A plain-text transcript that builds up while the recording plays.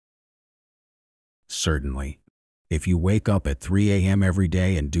Certainly. If you wake up at 3 a.m. every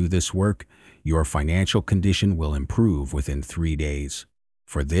day and do this work, your financial condition will improve within 3 days.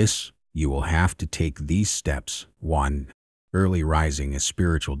 For this, you will have to take these steps. 1. Early rising is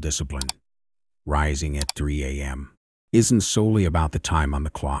spiritual discipline. Rising at 3 a.m. isn't solely about the time on the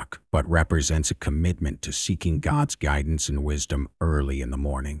clock, but represents a commitment to seeking God's guidance and wisdom early in the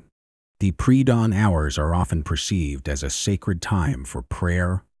morning. The pre-dawn hours are often perceived as a sacred time for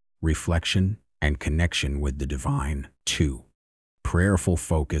prayer, reflection, and connection with the divine. 2. Prayerful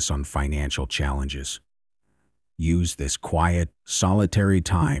focus on financial challenges. Use this quiet, solitary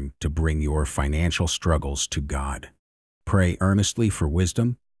time to bring your financial struggles to God. Pray earnestly for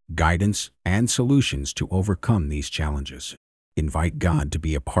wisdom, guidance, and solutions to overcome these challenges. Invite God to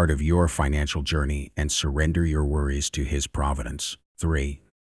be a part of your financial journey and surrender your worries to His providence. 3.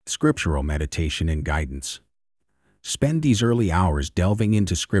 Scriptural meditation and guidance. Spend these early hours delving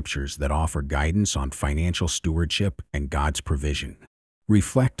into scriptures that offer guidance on financial stewardship and God's provision.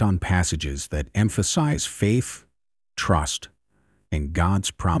 Reflect on passages that emphasize faith, trust, and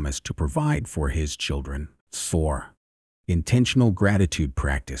God's promise to provide for His children. 4. Intentional gratitude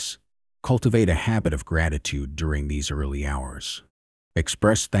practice. Cultivate a habit of gratitude during these early hours.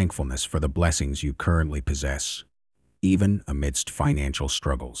 Express thankfulness for the blessings you currently possess, even amidst financial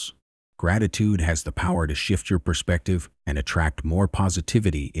struggles. Gratitude has the power to shift your perspective and attract more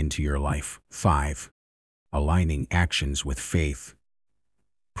positivity into your life. 5. Aligning actions with faith.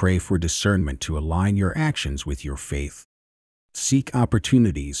 Pray for discernment to align your actions with your faith. Seek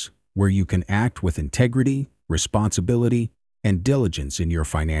opportunities where you can act with integrity, responsibility, and diligence in your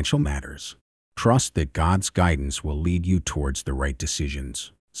financial matters. Trust that God's guidance will lead you towards the right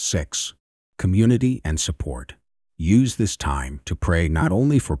decisions. 6. Community and support. Use this time to pray not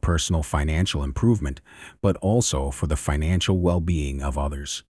only for personal financial improvement, but also for the financial well-being of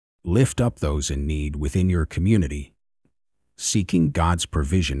others. Lift up those in need within your community, seeking God's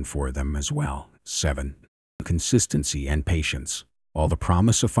provision for them as well. 7. Consistency and patience. While the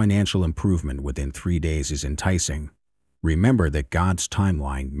promise of financial improvement within 3 days is enticing, remember that God's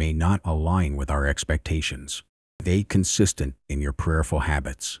timeline may not align with our expectations. Stay consistent in your prayerful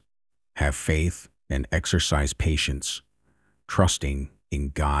habits. Have faith and exercise patience, trusting in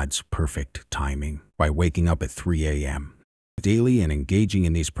God's perfect timing. By waking up at 3 a.m. daily and engaging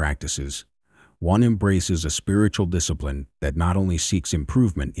in these practices, one embraces a spiritual discipline that not only seeks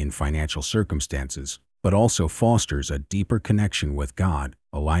improvement in financial circumstances, but also fosters a deeper connection with God,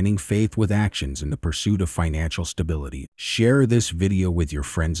 aligning faith with actions in the pursuit of financial stability. Share this video with your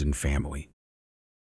friends and family.